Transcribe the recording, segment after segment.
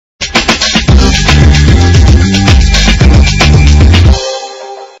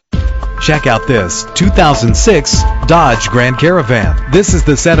Check out this 2006 Dodge Grand Caravan. This is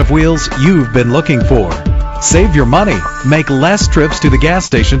the set of wheels you've been looking for. Save your money. Make less trips to the gas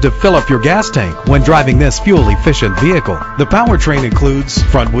station to fill up your gas tank when driving this fuel-efficient vehicle. The powertrain includes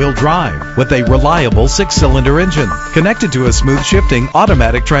front-wheel drive with a reliable 6-cylinder engine connected to a smooth shifting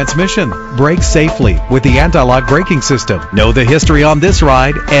automatic transmission. Brake safely with the anti-lock braking system. Know the history on this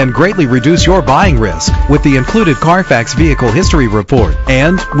ride and greatly reduce your buying risk with the included Carfax Vehicle History Report.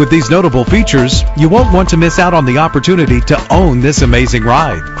 And with these notable features, you won't want to miss out on the opportunity to own this amazing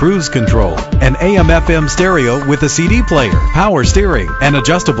ride. Cruise control, an AM/FM stereo with a CD player, power steering, and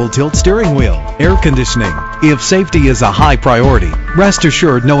adjustable tilt steering wheel, air conditioning. If safety is a high priority, rest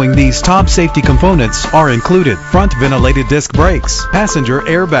assured knowing these top safety components are included: front ventilated disc brakes, passenger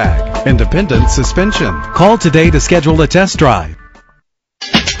airbag, independent suspension. Call today to schedule a test drive.